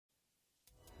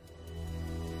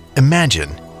Imagine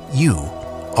you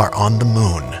are on the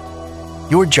moon.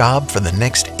 Your job for the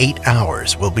next 8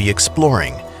 hours will be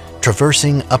exploring,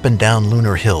 traversing up and down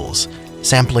lunar hills,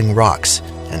 sampling rocks,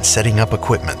 and setting up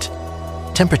equipment.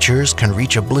 Temperatures can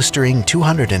reach a blistering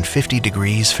 250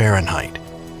 degrees Fahrenheit.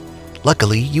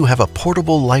 Luckily, you have a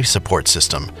portable life support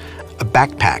system, a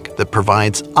backpack that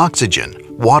provides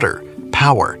oxygen, water,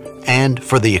 power, and,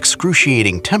 for the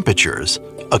excruciating temperatures,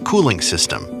 a cooling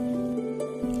system.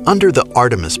 Under the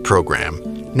Artemis program,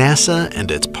 NASA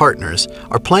and its partners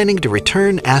are planning to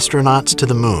return astronauts to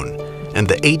the moon, and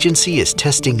the agency is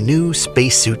testing new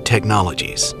spacesuit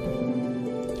technologies.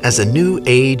 As a new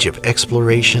age of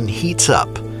exploration heats up,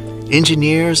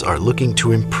 engineers are looking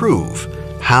to improve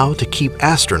how to keep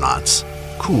astronauts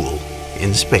cool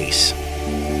in space.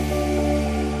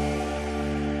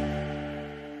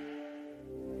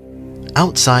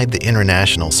 Outside the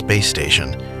International Space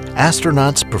Station,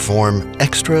 astronauts perform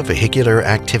extravehicular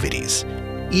activities,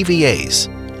 EVAs,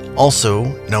 also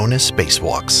known as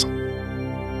spacewalks.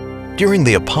 During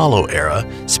the Apollo era,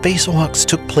 spacewalks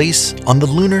took place on the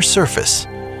lunar surface,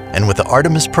 and with the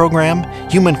Artemis program,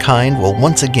 humankind will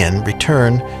once again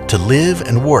return to live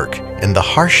and work in the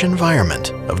harsh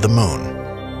environment of the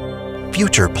moon.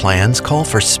 Future plans call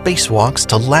for spacewalks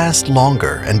to last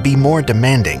longer and be more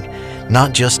demanding,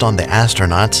 not just on the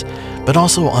astronauts, but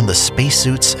also on the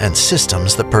spacesuits and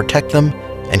systems that protect them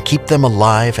and keep them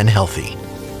alive and healthy.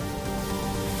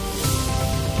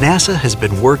 NASA has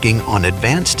been working on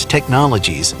advanced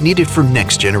technologies needed for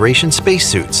next-generation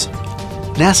spacesuits.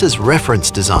 NASA's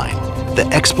reference design, the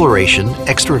Exploration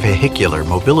Extravehicular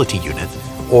Mobility Unit,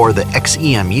 or the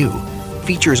XEMU,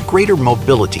 features greater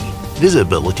mobility,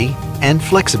 visibility, and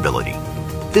flexibility.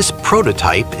 This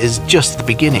prototype is just the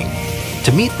beginning.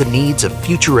 To meet the needs of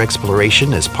future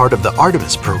exploration as part of the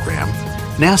Artemis program,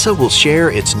 NASA will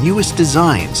share its newest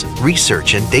designs,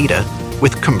 research, and data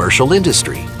with commercial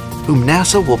industry, whom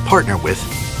NASA will partner with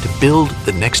to build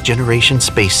the next-generation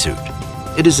spacesuit.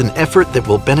 It is an effort that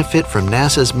will benefit from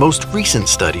NASA's most recent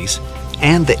studies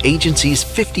and the agency's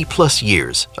 50-plus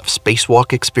years of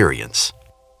spacewalk experience.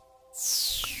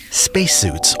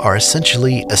 Spacesuits are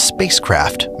essentially a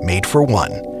spacecraft made for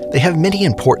one. They have many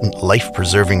important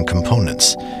life-preserving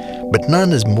components, but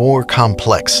none is more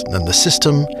complex than the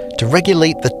system to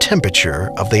regulate the temperature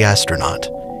of the astronaut.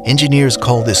 Engineers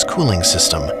call this cooling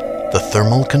system the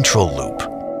thermal control loop.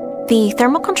 The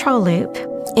thermal control loop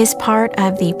is part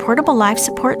of the portable life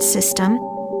support system,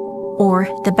 or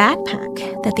the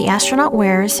backpack that the astronaut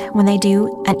wears when they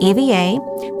do an EVA.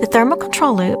 The thermal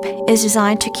control loop is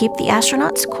designed to keep the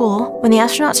astronauts cool. When the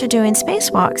astronauts are doing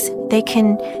spacewalks, they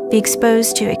can be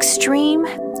exposed to extreme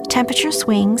temperature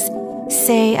swings,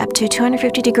 say up to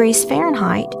 250 degrees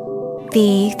Fahrenheit.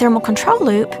 The thermal control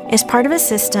loop is part of a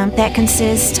system that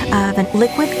consists of a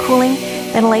liquid cooling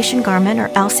ventilation garment, or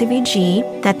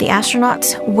LCVG, that the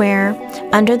astronauts wear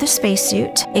under the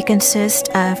spacesuit. It consists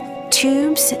of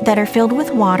tubes that are filled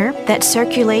with water that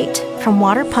circulate from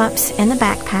water pumps in the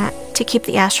backpack to keep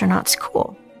the astronauts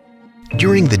cool.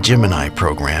 During the Gemini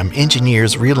program,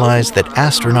 engineers realized that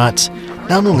astronauts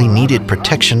not only needed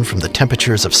protection from the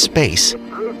temperatures of space,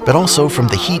 but also from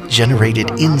the heat generated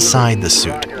inside the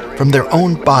suit, from their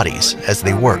own bodies as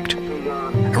they worked.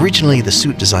 Originally, the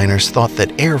suit designers thought that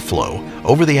airflow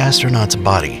over the astronaut's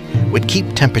body would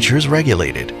keep temperatures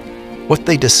regulated. What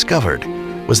they discovered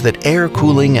was that air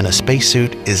cooling in a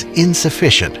spacesuit is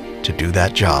insufficient to do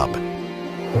that job.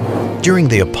 During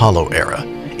the Apollo era,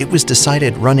 it was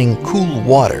decided running cool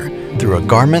water through a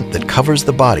garment that covers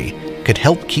the body could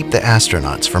help keep the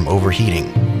astronauts from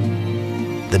overheating.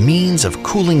 The means of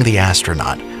cooling the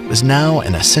astronaut was now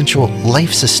an essential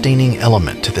life-sustaining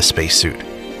element to the spacesuit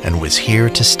and was here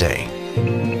to stay.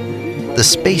 The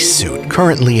spacesuit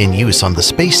currently in use on the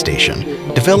space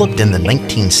station, developed in the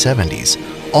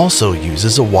 1970s, also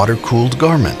uses a water-cooled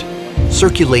garment.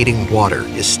 Circulating water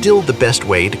is still the best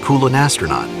way to cool an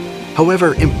astronaut.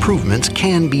 However, improvements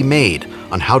can be made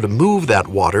on how to move that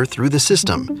water through the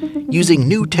system, using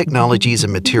new technologies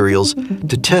and materials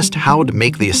to test how to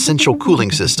make the essential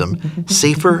cooling system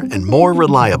safer and more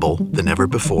reliable than ever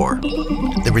before.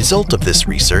 The result of this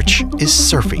research is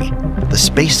SERFE, the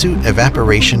Spacesuit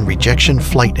Evaporation Rejection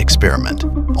Flight Experiment,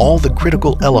 all the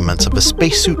critical elements of a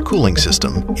spacesuit cooling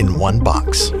system in one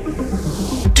box.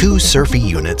 2 SERFE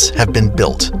units have been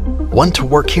built, one to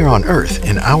work here on Earth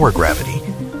in our gravity,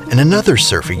 and another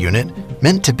SERFE unit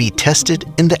meant to be tested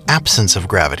in the absence of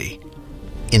gravity,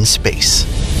 in space.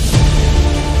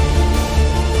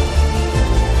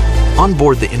 On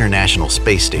board the International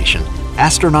Space Station,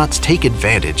 astronauts take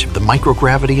advantage of the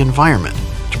microgravity environment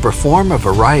to perform a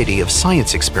variety of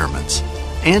science experiments.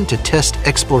 and to test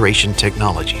exploration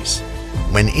technologies.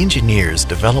 When engineers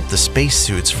developed the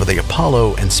spacesuits for the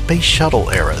Apollo and Space Shuttle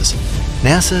eras,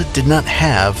 NASA did not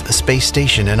have a space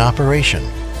station in operation.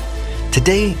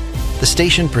 Today, the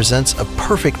station presents a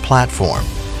perfect platform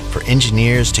for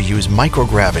engineers to use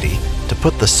microgravity to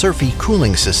put the SERFE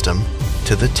cooling system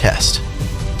to the test.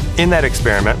 In that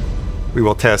experiment, we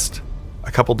will test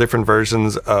a couple different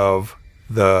versions of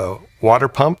the water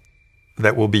pump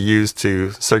that will be used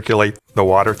to circulate the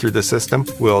water through the system.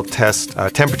 We'll test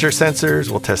temperature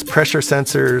sensors, we'll test pressure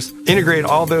sensors, integrate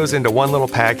all those into one little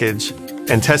package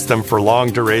and test them for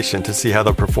long duration to see how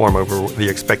they'll perform over the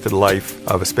expected life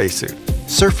of a spacesuit.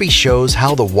 SERFE shows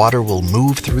how the water will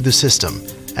move through the system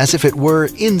as if it were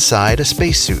inside a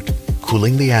spacesuit,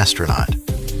 cooling the astronaut.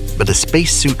 But a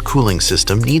spacesuit cooling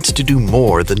system needs to do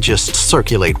more than just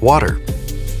circulate water.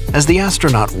 As the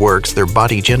astronaut works, their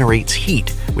body generates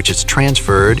heat, which is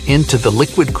transferred into the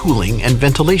liquid cooling and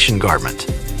ventilation garment.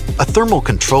 A thermal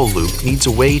control loop needs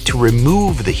a way to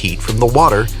remove the heat from the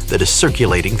water that is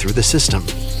circulating through the system.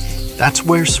 That's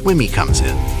where SWME comes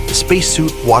in, the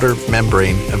Spacesuit Water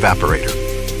Membrane Evaporator.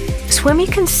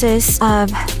 SWME consists of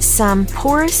some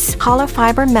porous hollow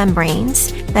fiber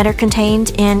membranes that are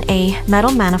contained in a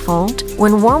metal manifold.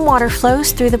 When warm water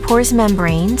flows through the porous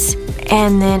membranes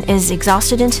and then is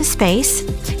exhausted into space,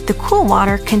 the cool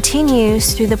water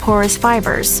continues through the porous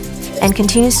fibers and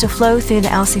continues to flow through the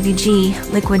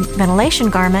LCVG liquid ventilation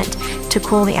garment to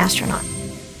cool the astronaut.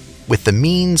 With the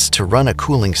means to run a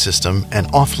cooling system and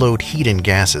offload heat and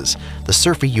gases, the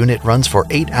SERFE unit runs for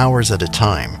 8 hours at a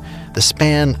time, the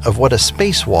span of what a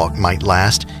spacewalk might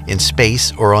last in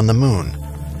space or on the moon.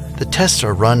 The tests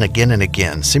are run again and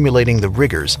again, simulating the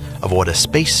rigors of what a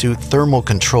spacesuit thermal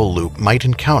control loop might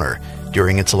encounter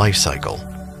during its life cycle.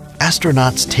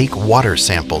 Astronauts take water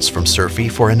samples from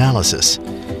SERFE for analysis.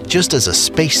 Just as a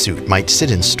spacesuit might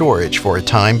sit in storage for a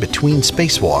time between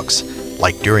spacewalks,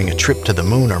 like during a trip to the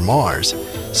moon or Mars,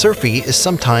 SERFE is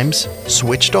sometimes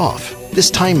switched off.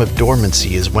 This time of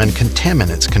dormancy is when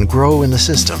contaminants can grow in the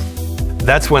system.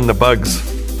 That's when the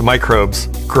bugs, the microbes,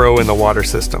 grow in the water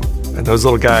system. And those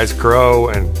little guys grow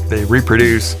and they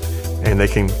reproduce and they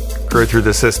can grow through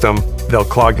the system. They'll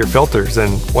clog your filters,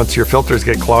 and once your filters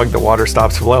get clogged, the water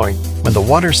stops flowing. When the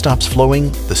water stops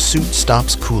flowing, the suit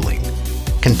stops cooling.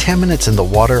 Contaminants in the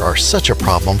water are such a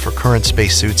problem for current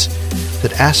spacesuits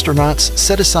that astronauts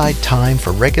set aside time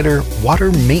for regular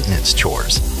water maintenance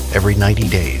chores every 90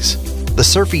 days. The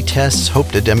SERFE tests hope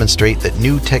to demonstrate that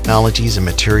new technologies and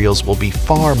materials will be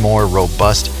far more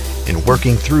robust in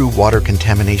working through water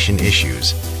contamination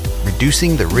issues,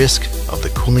 reducing the risk of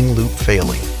the cooling loop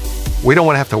failing. We don't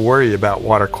want to have to worry about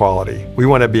water quality. We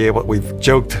want to be able, we've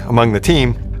joked among the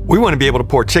team, we want to be able to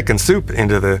pour chicken soup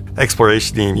into the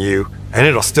Exploration EMU and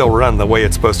it'll still run the way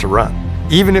it's supposed to run.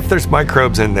 Even if there's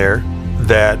microbes in there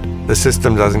that the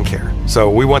system doesn't care. So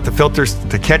we want the filters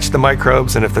to catch the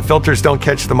microbes, and if the filters don't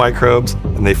catch the microbes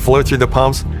and they flow through the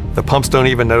pumps don't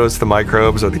even notice the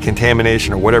microbes or the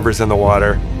contamination or whatever's in the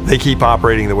water. They keep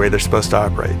operating the way they're supposed to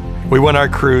operate. We want our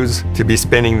crews to be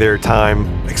spending their time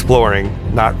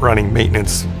exploring, not running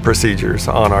maintenance procedures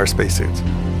on our spacesuits.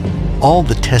 All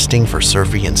the testing for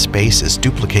SERFE in space is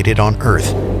duplicated on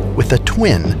Earth, with a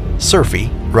twin SERFE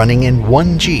running in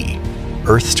 1G,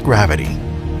 Earth's gravity.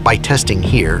 By testing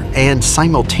here and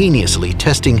simultaneously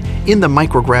testing in the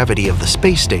microgravity of the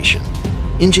space station,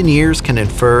 engineers can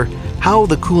infer how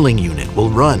the cooling unit will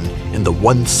run in the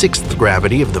 1/6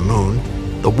 gravity of the Moon,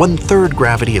 the 1/3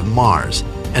 gravity of Mars,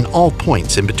 and all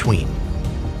points in between.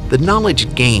 The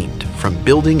knowledge gained from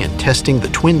building and testing the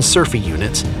twin SERFE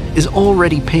units is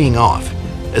already paying off,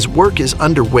 as work is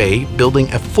underway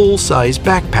building a full-size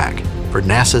backpack for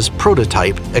NASA's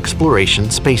prototype exploration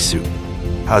spacesuit.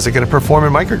 How's it going to perform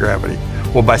in microgravity?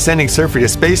 Well, by sending SERFE to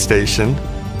space station,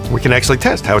 we can actually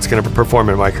test how it's going to perform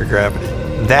in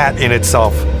microgravity. That in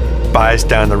itself buys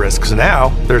down the risk. So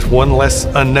now there's one less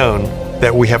unknown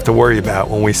that we have to worry about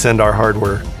when we send our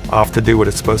hardware off to do what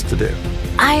it's supposed to do.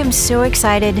 I am so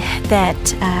excited that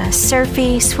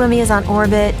SERFE, SWME is on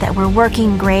orbit, that we're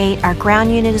working great, our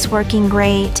ground unit is working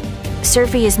great.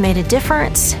 SERFE has made a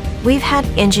difference. We've had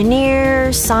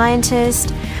engineers,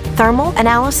 scientists, thermal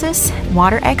analysis,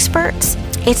 water experts.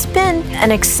 It's been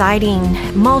an exciting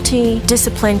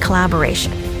multi-discipline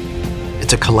collaboration.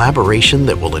 It's a collaboration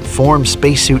that will inform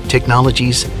spacesuit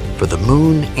technologies for the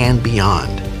Moon and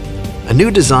beyond. A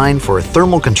new design for a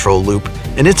thermal control loop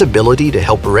and its ability to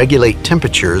help regulate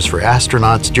temperatures for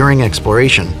astronauts during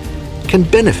exploration can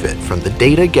benefit from the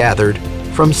data gathered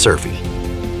from SERFE,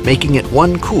 making it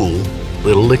one cool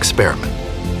little experiment.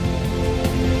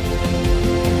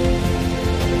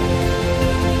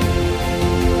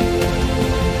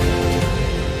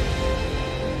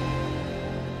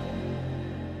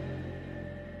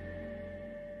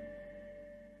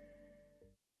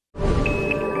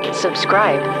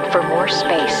 Subscribe for more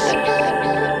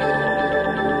space.